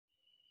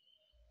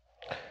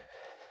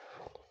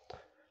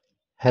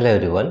Hello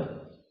everyone.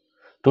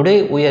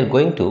 Today we are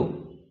going to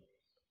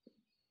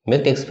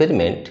make an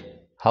experiment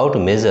how to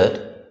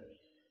measure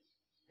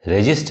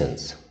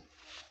resistance.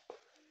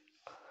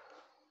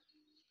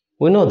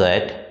 We know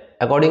that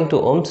according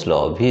to Ohm's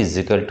law, V is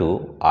equal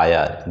to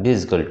IR, V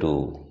is equal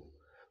to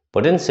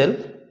potential,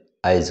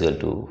 I is equal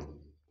to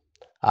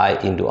I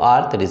into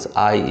R, that is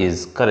I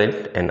is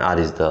current and R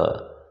is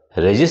the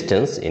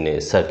resistance in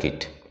a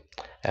circuit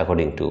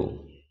according to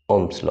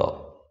Ohm's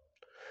law.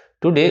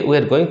 Today we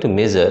are going to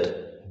measure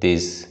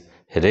these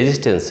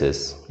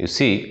resistances. You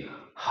see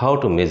how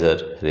to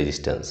measure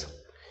resistance.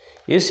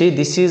 You see,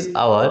 this is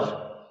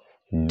our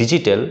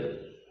digital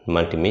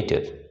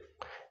multimeter,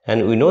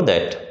 and we know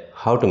that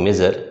how to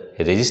measure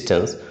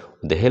resistance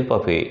with the help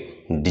of a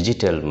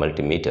digital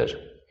multimeter.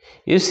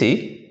 You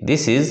see,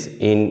 this is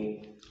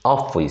in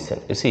off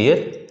position. You see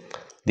here,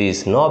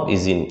 this knob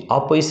is in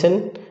off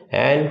position,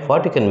 and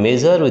what you can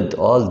measure with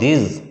all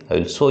these I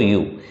will show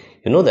you.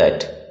 You know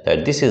that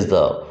this is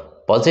the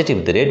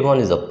positive, the red one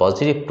is the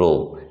positive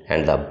probe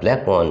and the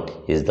black one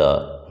is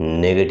the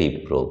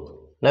negative probe.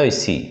 Now you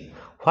see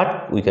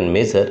what we can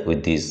measure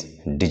with this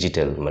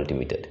digital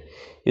multimeter.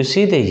 You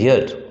see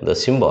here the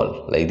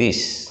symbol like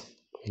this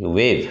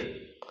wave.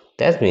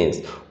 That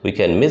means we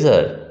can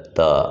measure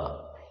the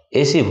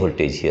AC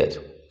voltage here,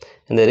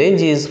 and the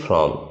range is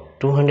from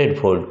 200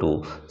 volt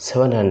to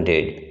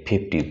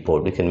 750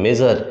 volt. We can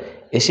measure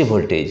AC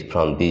voltage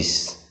from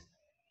this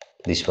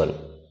one,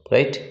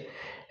 right?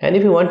 And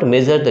if you want to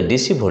measure the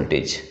DC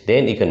voltage,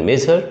 then you can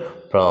measure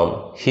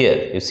from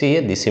here. You see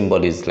here, the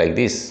symbol is like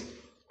this.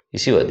 You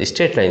see what the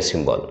straight line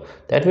symbol.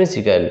 That means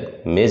you can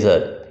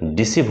measure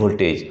DC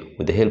voltage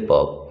with the help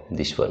of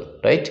this one,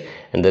 right?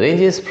 And the range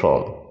is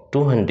from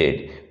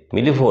 200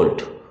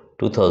 millivolt,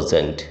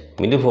 2000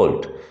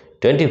 millivolt,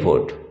 20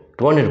 volt,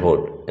 200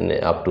 volt, and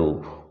up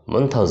to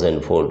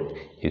 1000 volt.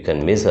 You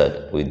can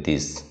measure with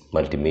this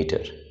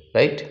multimeter,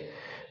 right?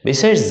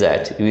 Besides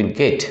that, you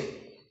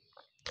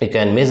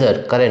can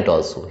measure current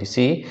also. You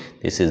see,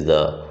 this is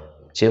the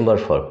chamber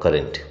for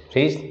current,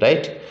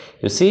 right?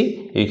 You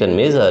see, you can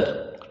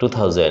measure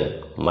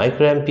 2000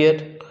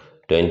 microampere,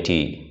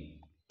 20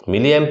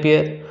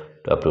 milliampere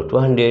up to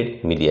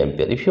 200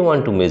 milliampere. If you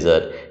want to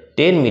measure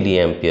 10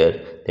 milliampere,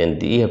 then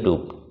you have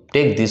to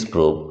take this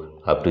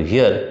probe up to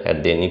here,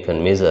 and then you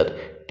can measure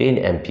 10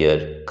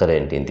 ampere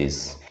current in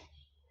this,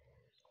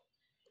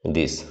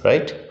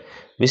 right?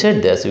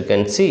 Besides this, you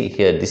can see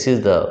here, this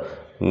is the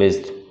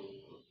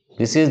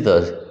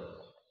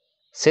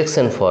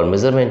section for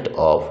measurement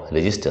of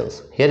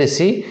resistance. Here you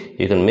see,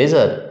 you can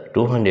measure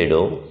 200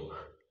 ohm,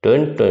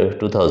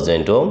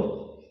 2000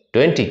 ohm,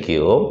 20 k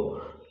ohm,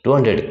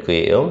 200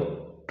 k ohm,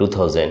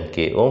 2000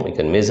 k ohm. You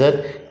can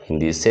measure in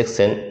this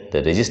section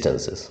the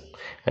resistances.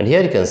 And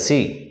here you can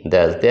see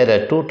that there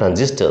are two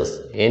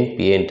transistors,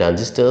 NPN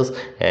transistors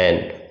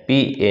and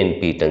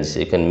PNP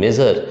transistors. You can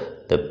measure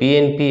the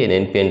PNP and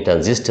NPN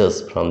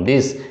transistors from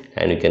this,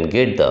 and you can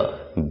get the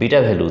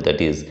beta value, that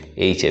is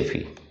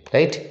HFE,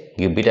 right?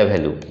 Give beta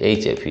value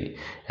HFE.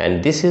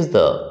 And this is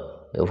the,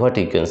 what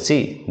you can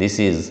see, this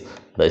is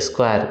the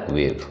square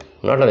wave.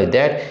 Not only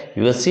that,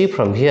 you will see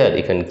from here,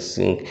 you can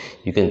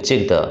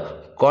check the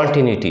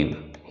continuity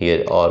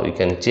here, or you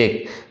can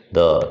check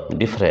the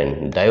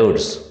different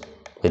diodes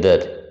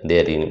whether they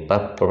are in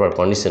proper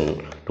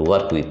condition to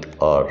work with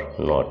or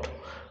not.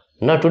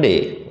 Now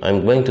today I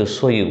am going to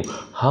show you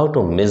how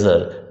to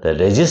measure the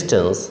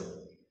resistance,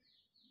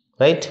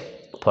 right?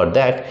 For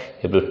that,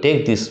 you have to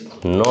take this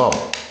knob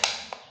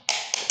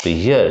to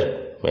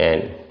here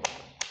and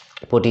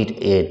put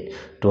it at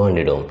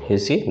 200 ohm. You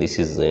see, this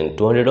is in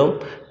 200 ohm.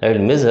 I will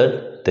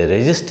measure the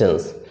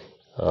resistance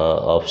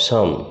of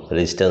some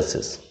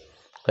resistances,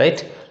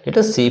 right? Let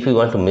us see if we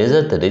want to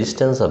measure the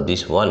resistance of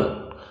this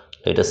one.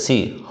 Let us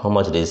see how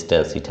much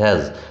resistance it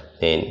has.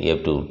 Then you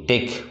have to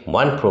take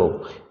one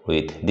probe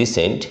with this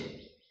end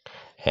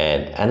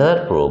and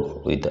another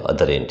probe with the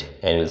other end,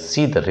 and you will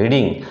see the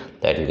reading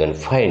that you can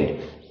find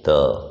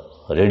the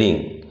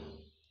reading.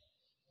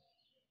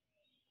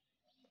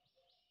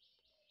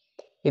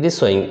 It is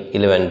showing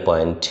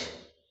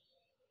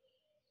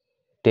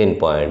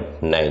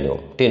 10.9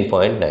 ohm,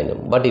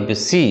 but if you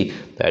see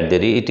that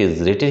it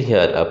is written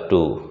here up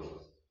to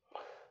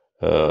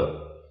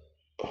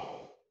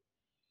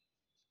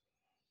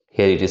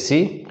here, you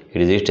see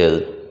it is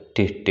written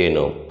 10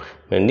 ohm,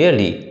 and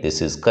nearly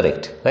this is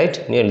correct,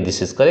 right? Nearly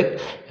this is correct,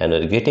 and we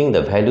are getting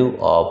the value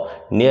of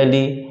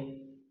nearly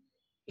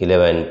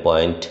 11 ohm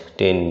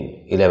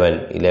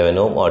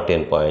or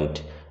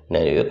 10.9,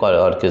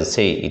 or you can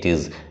say it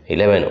is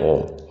 11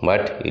 ohm,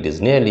 but it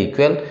is nearly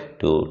equal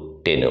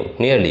to 10 ohm,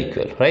 nearly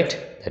equal, right?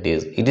 That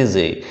is, it is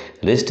a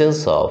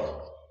resistance of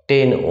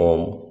 10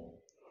 ohm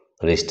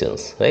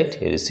resistance, right?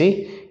 Here you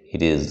see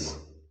it is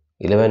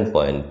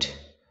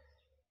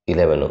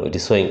 11.11 ohm. It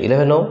is showing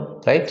 11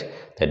 ohm, right?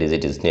 That is,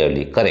 it is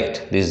nearly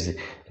correct. This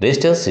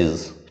resistance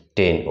is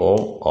 10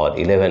 ohm or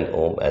 11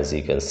 ohm, as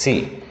you can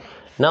see.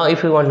 Now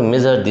if you want to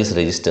measure this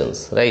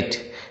resistance,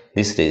 right,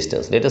 this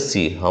resistance, let us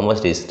see how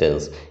much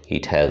resistance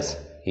it has.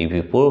 If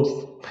you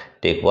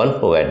take one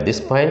probe at this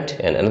point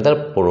and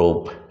another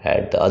probe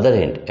at the other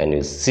end, and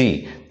you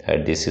see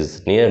that this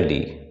is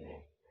nearly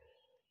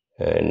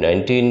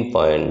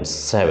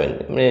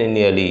 19.7,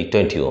 nearly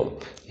 20 ohm.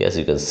 Yes,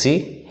 you can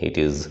see it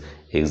is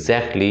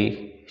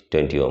exactly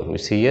 20 ohm. You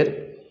see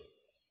here,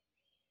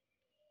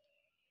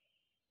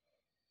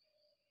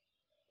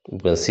 you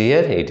can see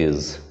here it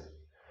is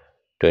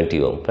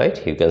 20 ohm,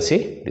 right? You can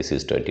see this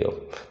is 20 ohm.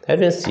 That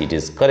means it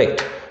is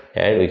correct,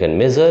 and we can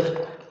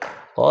measure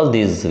all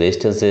these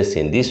resistances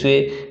in this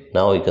way.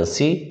 Now you can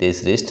see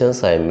this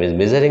resistance, I am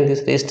measuring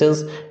this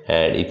resistance,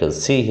 and you can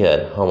see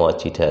here how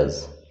much it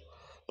has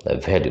the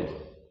value.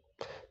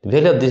 The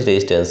value of this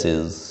resistance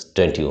is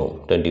 20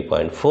 ohm,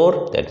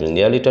 20.4, that means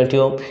nearly 20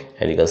 ohm,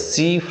 and you can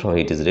see from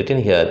it is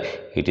written here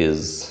it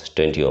is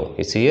 20 ohm.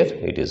 You see here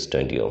it is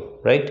 20 ohm,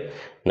 right?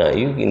 Now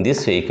you, in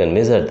this way you can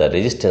measure the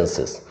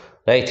resistances,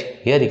 right?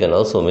 Here you can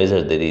also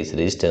measure the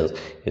resistance.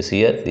 You see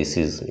here, this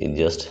is, you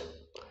just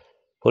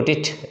put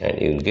it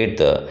and you will get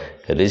the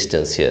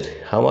resistance here.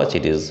 How much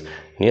it is?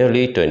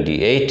 Nearly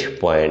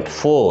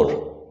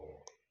 28.4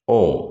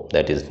 ohm,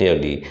 that is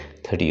nearly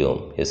 30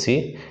 ohm. You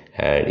see,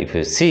 and if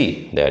you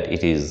see that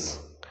it is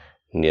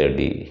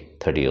nearly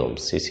 30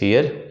 ohms, you see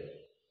here,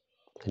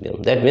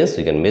 that means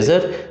we can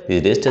measure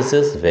these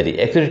resistances very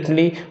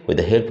accurately with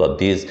the help of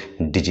this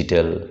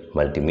digital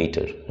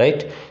multimeter,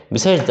 right?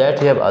 Besides that,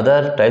 we have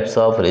other types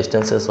of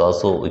resistances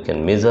also we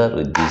can measure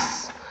with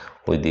this.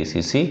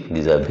 You see,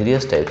 these are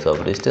various types of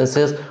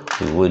resistances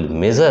we will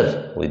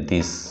measure with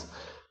this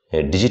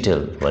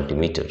digital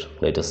multimeter.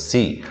 Let us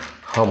see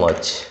how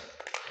much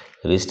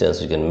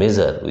resistance we can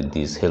measure with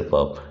this help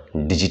of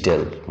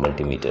digital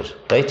multimeter,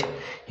 right?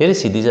 Here you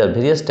see these are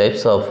various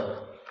types of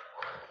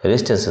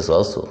resistances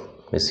also.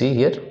 You see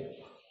here,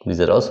 these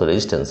are also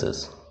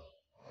resistances.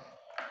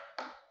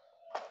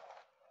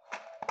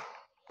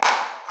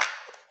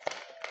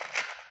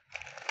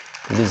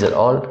 These are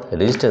all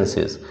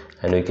resistances,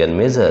 and we can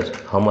measure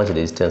how much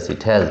resistance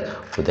it has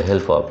with the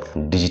help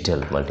of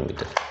digital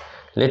multimeter.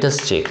 Let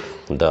us check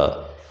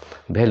the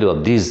value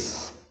of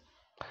these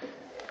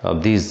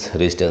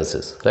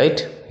resistances,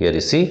 right? Here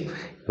you see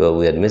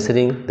we are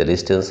measuring the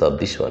resistance of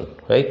this one,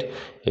 right?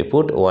 We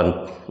put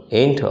one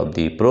end of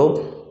the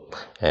probe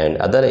and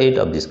other end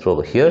of this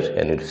probe here,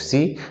 and you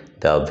see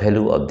the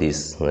value of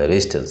this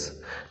resistance.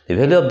 The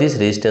value of this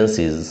resistance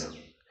is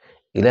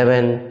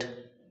 11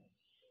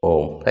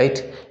 ohm,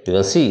 right? You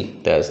can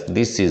see that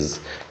this is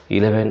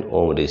 11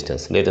 ohm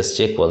resistance. Let us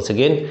check once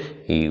again.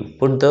 You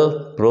put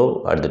the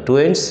probe at the two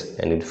ends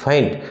and you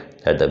find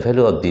that the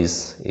value of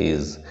this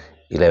is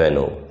 11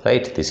 ohm,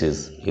 right? This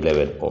is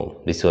 11 ohm,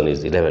 this one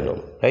is 11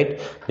 ohm, right?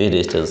 This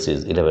resistance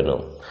is 11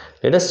 ohm.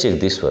 Let us check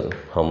this one,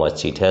 how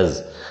much it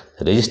has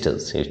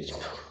resistance.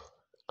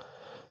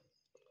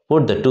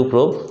 Put the two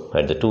probe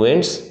at the two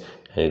ends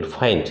and you will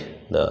find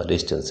the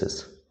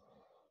resistances.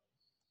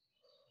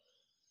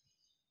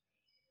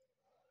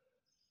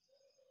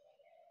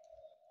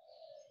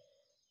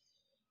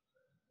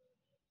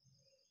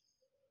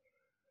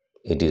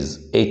 It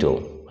is 8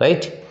 ohm,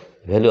 right?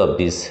 Value of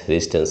this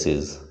resistance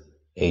is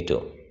 8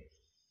 ohm.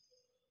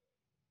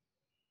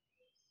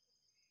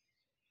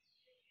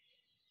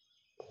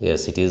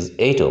 Yes, it is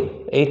 8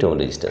 ohm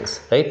resistance,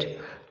 right?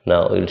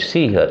 Now we'll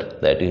see here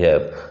that we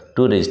have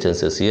two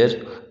resistances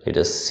here. Let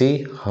us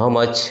see how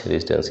much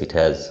resistance it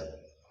has.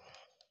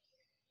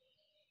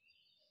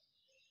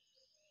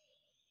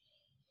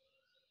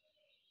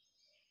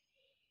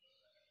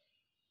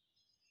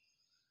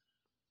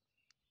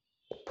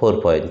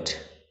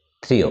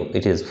 4.3 ohm.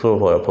 It is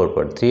 4.3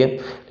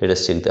 ohm. Let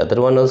us check the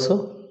other one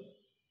also.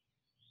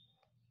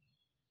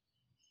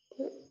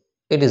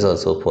 It is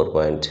also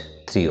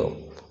 4.3 ohm.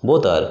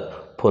 Both are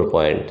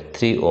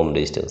 4.3 ohm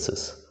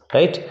resistances,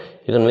 right?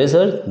 You can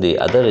measure the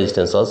other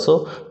resistance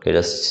also. Let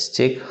us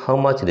check how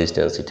much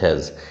resistance it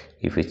has.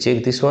 If we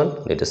check this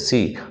one, let us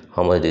see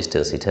how much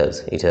resistance it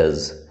has. It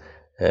has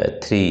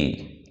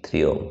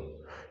 3 ohm,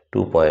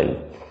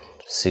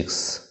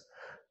 2.6,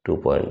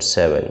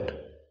 2.7,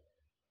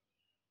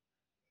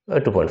 or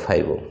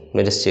 2.5 ohm.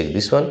 Let us check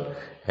this one,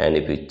 and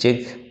if we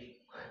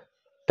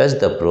touch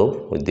the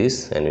probe with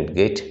this, and we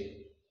get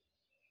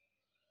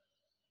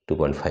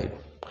 2.5.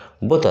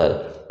 Both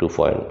are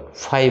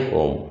 2.5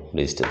 ohm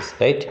resistance,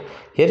 right?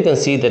 Here you can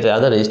see that the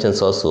other resistance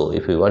also.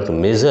 If we want to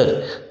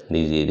measure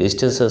the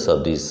resistances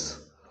of these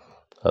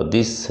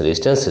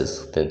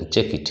resistances, then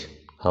check it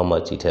how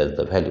much it has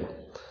the value.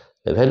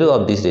 The value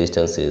of this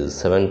resistance is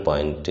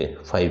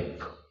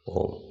 7.5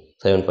 ohm.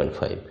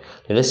 7.5.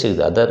 Let us check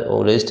the other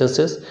ohm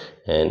resistances,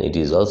 and it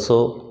is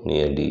also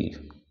nearly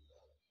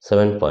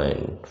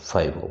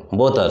 7.5 ohm.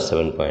 Both are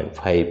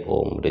 7.5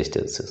 ohm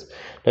resistances.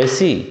 Now you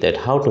see that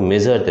how to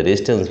measure the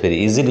resistance very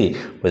easily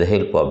with the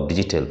help of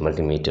digital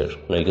multimeter.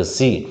 Now you can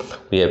see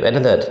we have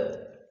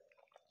another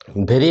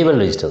variable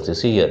resistance. You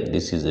see here,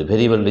 this is a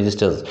variable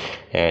resistance,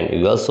 and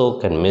we also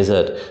can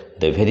measure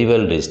the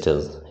variable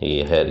resistance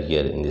here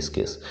in this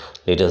case.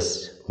 Let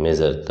us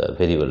measure the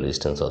variable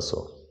resistance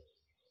also.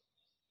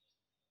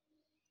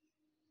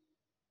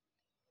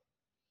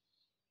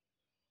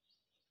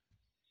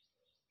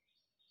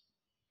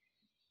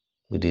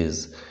 it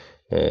is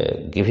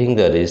giving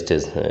the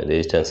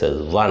resistance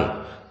as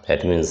 1.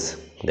 That means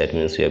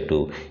we have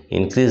to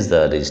increase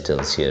the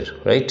resistance here,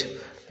 right?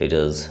 It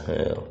is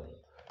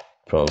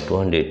from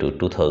 200 to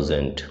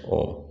 2000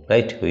 ohm,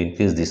 right? We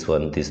increase this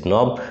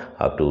knob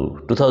up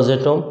to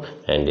 2000 ohm,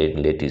 and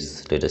let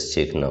us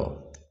check now.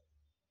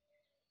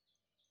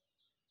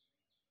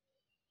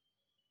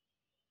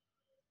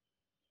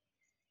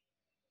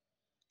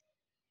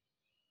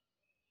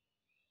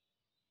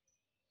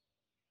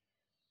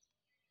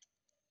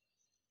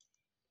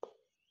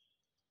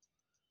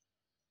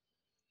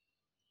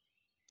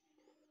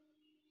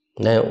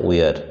 Now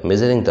we are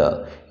measuring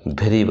the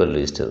variable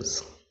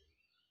resistance.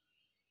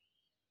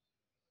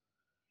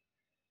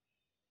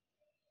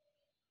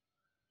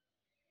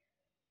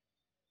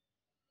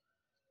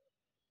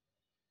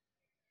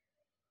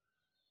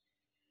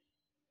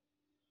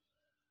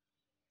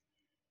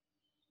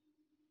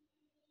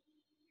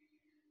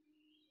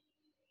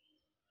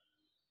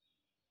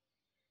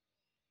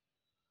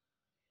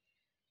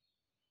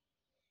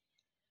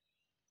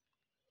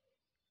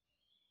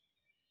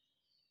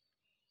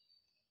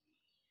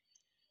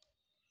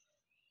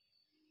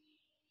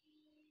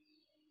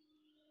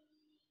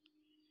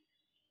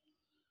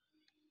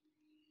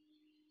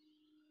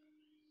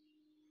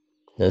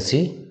 Now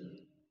see,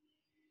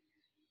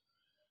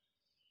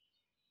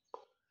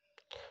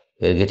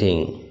 we are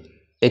getting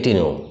 18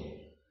 ohm,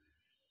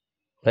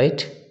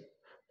 right?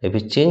 If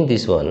we change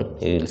this one,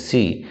 you will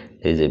see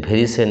there is a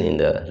variation in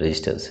the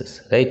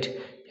resistances, right?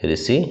 Here you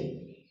see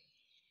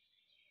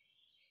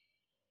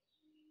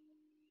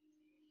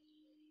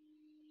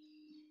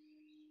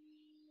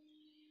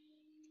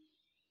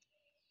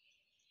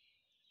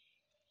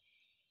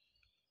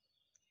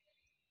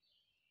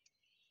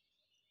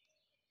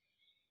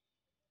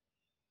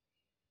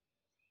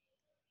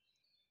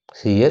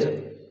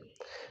here,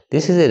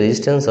 this is a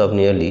resistance of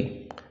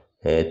nearly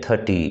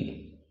 30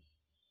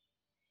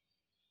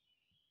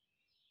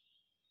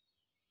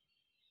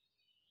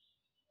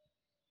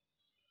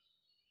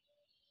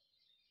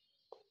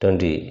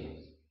 20.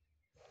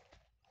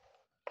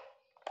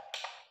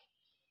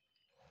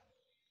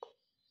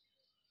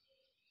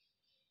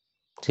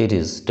 See, it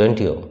is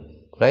 20 ohm,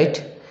 right?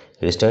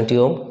 It is 20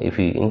 ohm. If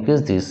we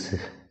increase this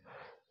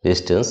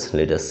resistance,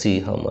 let us see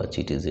how much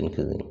it is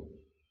increasing.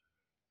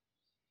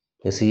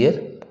 You see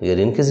here, we are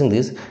increasing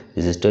this.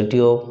 This is 20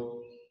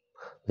 ohm,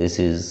 this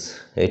is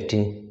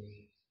 80,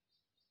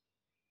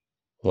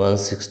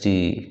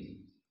 160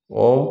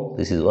 ohm,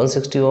 this is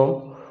 160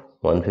 ohm,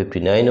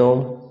 159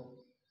 ohm.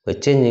 By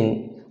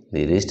changing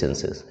the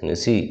resistances, and you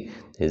see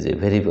there is a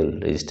variable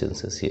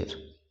resistances here,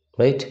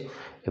 right?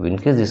 If we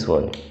increase this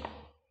one,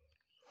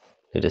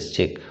 let us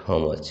check how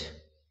much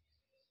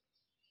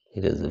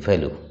it is the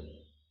value.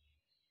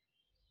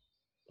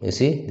 You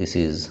see, this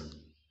is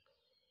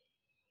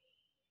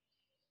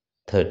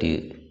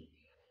 30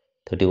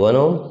 31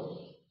 ohm,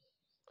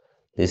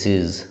 this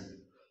is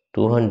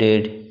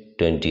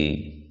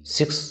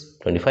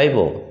 225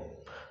 ohm,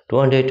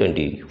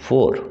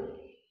 224,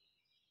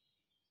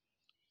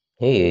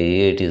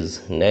 here it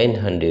is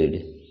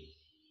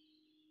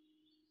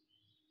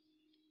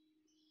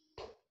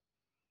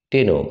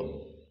 910 ohm.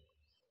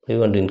 We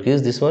want to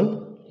increase this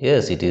one.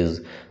 Yes, it is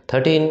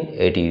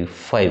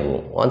 1385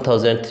 ohm,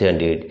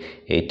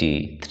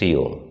 1383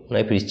 ohm. Now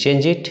if we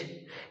change it,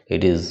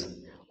 it is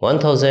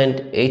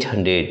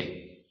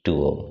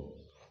 1802 ohm.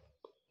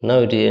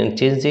 Now it is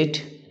change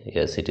it.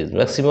 Yes, it is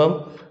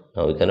maximum.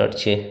 Now we cannot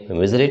change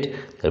measure it,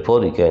 therefore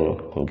we can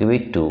give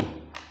it to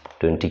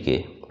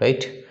 20k,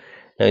 right?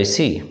 Now you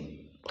see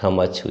how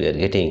much we are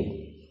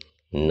getting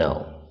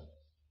now.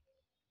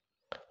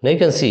 Now you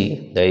can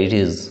see that it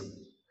is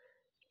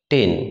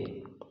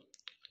 10k.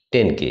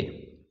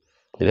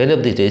 The value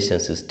of the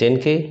resistance is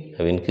 10k. I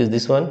have increased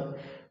this one,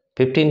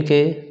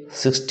 15k,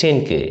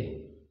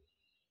 16k,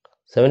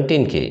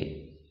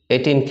 17k,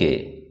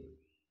 18k,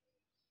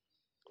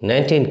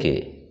 19k,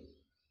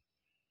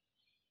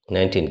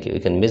 19k. We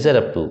can measure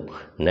up to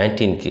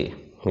 19k.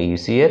 You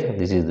see here,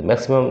 this is the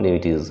maximum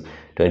limit is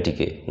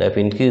 20k. Now if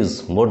you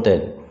increase more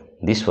than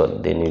this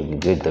one, then you will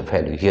get the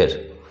value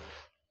here.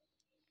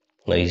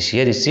 Now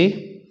here you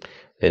see,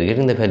 we are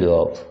getting the value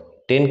of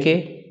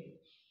 10k,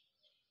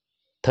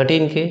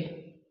 13k,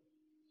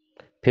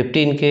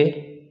 15k,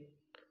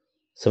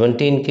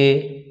 17k,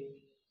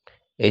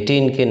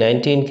 18k,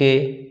 19k,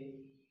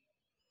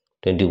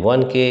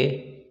 21k,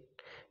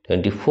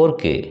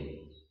 24k,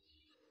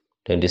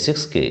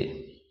 26k,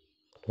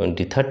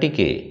 30k,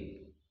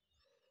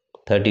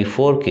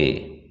 34k,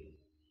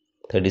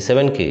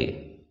 37k,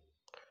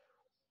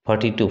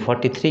 42,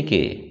 43k,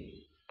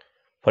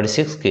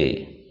 46k,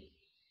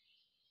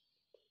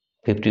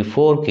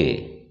 54k,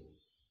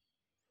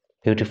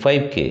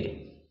 55k.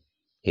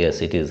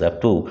 Yes, it is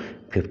up to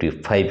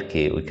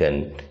 55k. We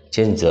can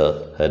change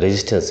the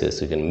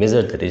resistances. We can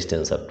measure the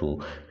resistance up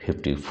to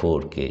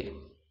 54k,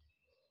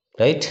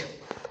 right?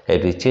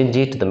 If we change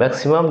it to the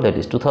maximum, that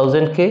is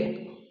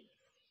 2000k.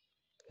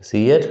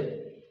 See here,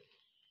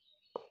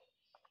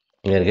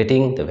 we are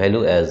getting the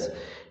value as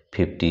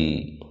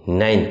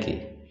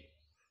 59k.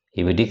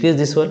 If we decrease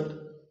this one,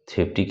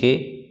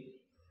 50k,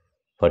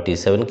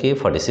 47k,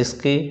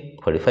 46k,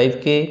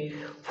 45k,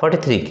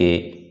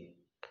 43k,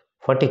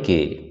 40k,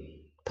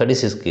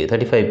 36k,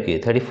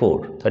 35k,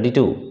 34,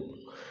 32,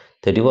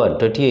 31,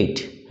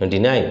 28,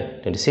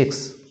 29,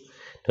 26,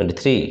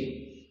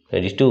 23,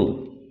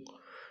 22,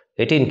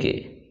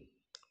 18k,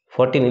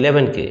 14,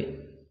 11k,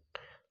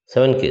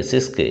 7k,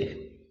 6k,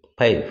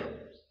 5,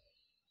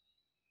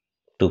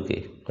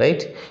 2k,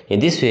 right? In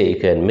this way, you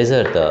can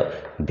measure the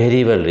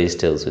variable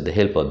resistance with the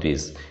help of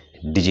this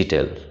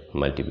digital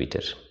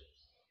multimeter,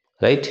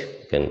 right?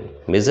 You can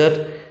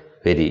measure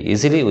very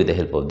easily with the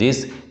help of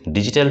this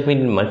digital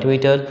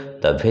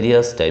multimeter the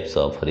various types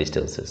of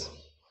resistances.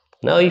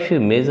 Now, if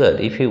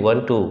you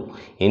want to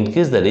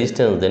increase the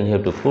resistance, then you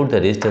have to put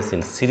the resistance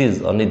in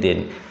series. Only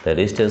then the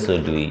resistance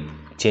will be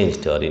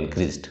changed or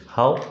increased.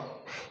 How?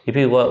 If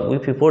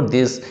you put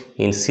this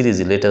in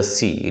series, let us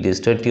see, it is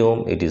 20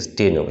 ohm, it is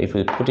 10 ohm. If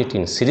we put it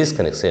in series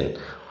connection,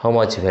 how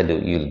much value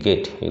you will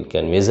get? You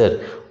can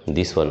measure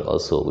this one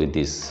also with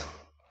this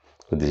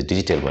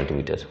digital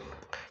multimeter.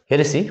 Here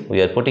you see,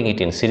 we are putting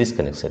it in series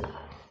connection.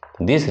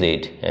 This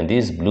red and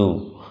this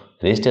blue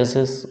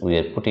resistances we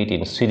are put it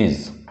in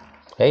series,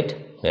 right?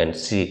 And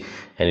see,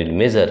 and it will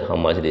measure how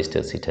much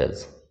resistance it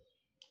has.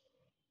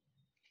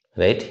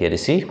 Right, here you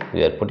see,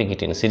 we are putting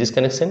it in series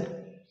connection.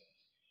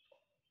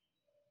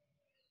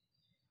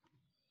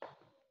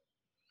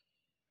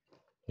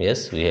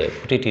 Yes, we have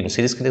put it in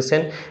series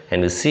connection,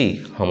 and we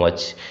see how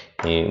much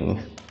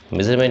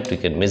measurement we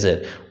can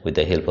measure with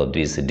the help of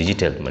this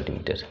digital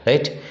multimeter,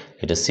 right?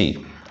 Let us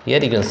see.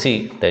 Here you can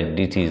see that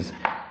this is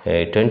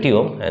 20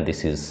 ohm and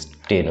this is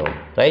 10 ohm,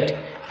 right?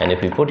 And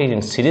if we put it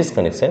in series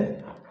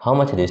connection, how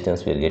much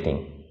resistance we are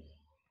getting?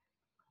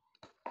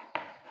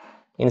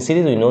 In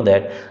series, we know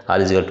that R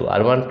is equal to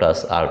R1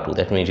 plus R2.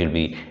 That means it will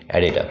be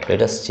added up.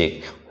 Let us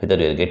check whether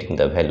we are getting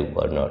the value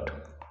or not.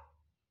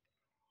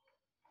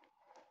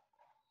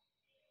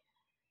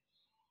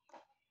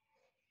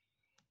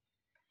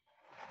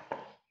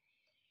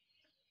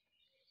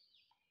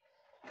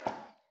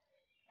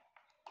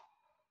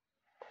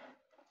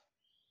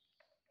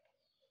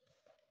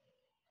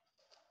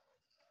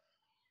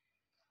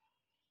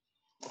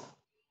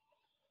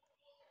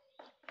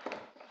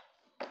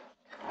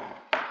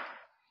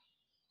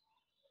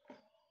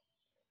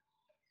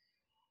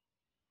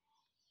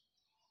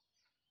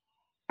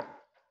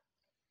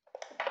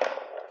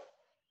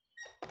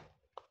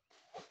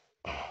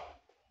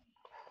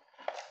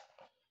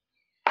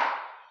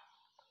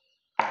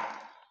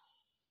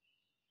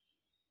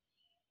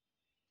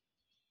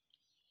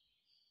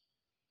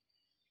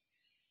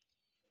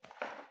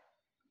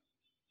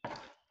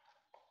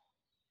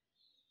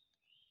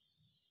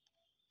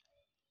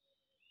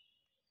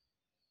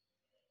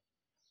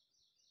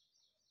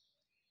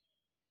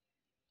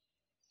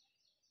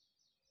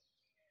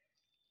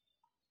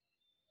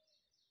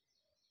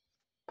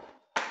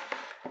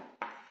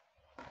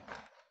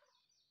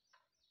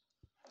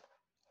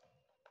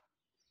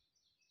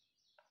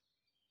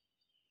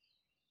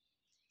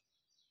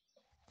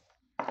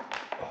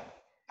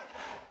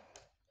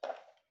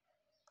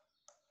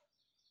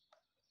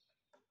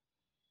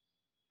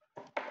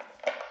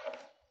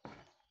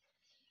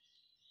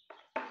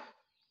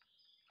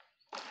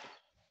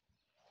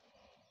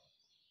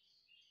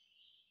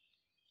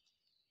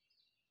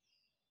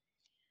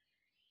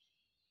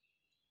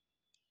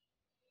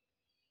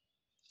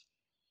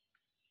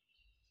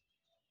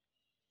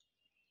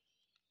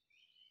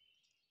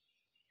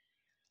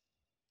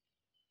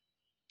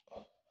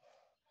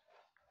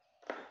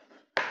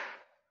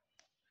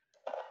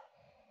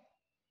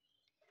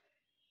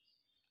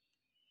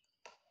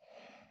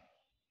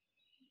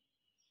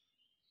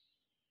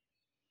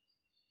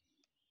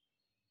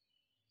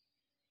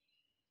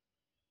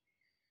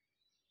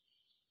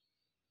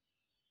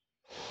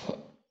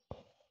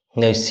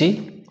 Now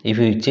see, if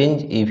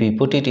we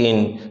put it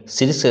in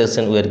series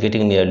connection, we are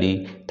getting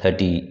nearly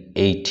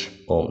 38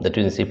 ohm. That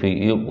means if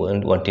you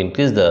want to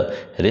increase the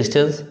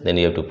resistance, then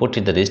you have to put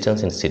it the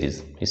resistance in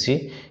series. You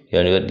see, you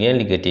are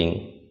nearly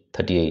getting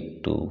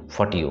 38 to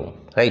 40 ohm,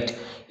 right?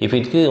 If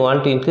you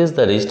want to increase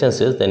the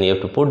resistances, then you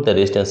have to put the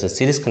resistance in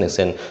series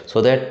connection so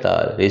that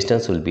the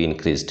resistance will be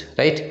increased,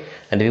 right?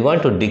 And if you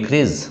want to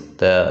decrease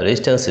the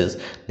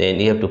resistances, then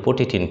you have to put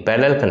it in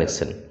parallel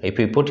connection. If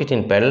you put it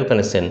in parallel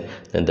connection,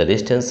 then the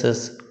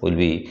resistances will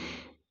be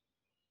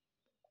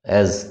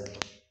as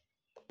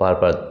per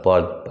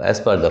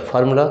the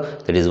formula,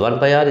 that is 1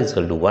 by R is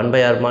equal to 1 by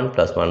R1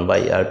 plus 1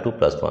 by R2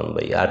 plus 1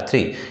 by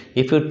R3.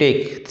 If you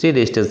take three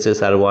resistances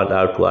R1,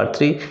 R2,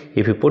 R3,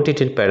 if you put it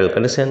in parallel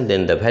connection,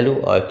 then the value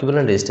or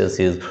equivalent resistance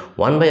is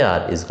 1 by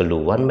R is equal to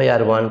 1 by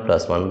R1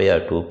 plus 1 by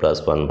R2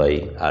 plus 1 by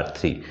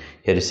R3.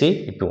 Here you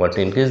see, if you want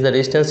to increase the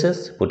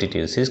resistances, put it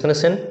in series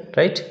connection,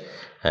 right?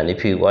 And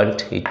if you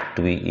want it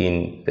to be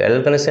in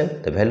parallel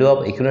connection, the value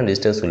of equivalent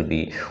resistance will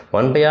be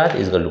 1 by R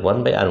is equal to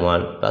 1 by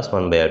R1 plus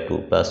 1 by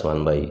R2 plus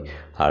 1 by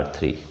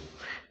R3.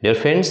 Dear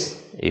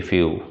friends, if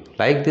you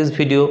like this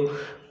video,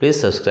 Please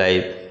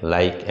subscribe,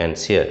 like and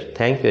share.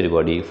 Thank you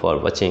everybody for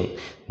watching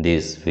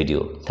this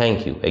video.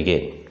 Thank you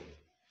again.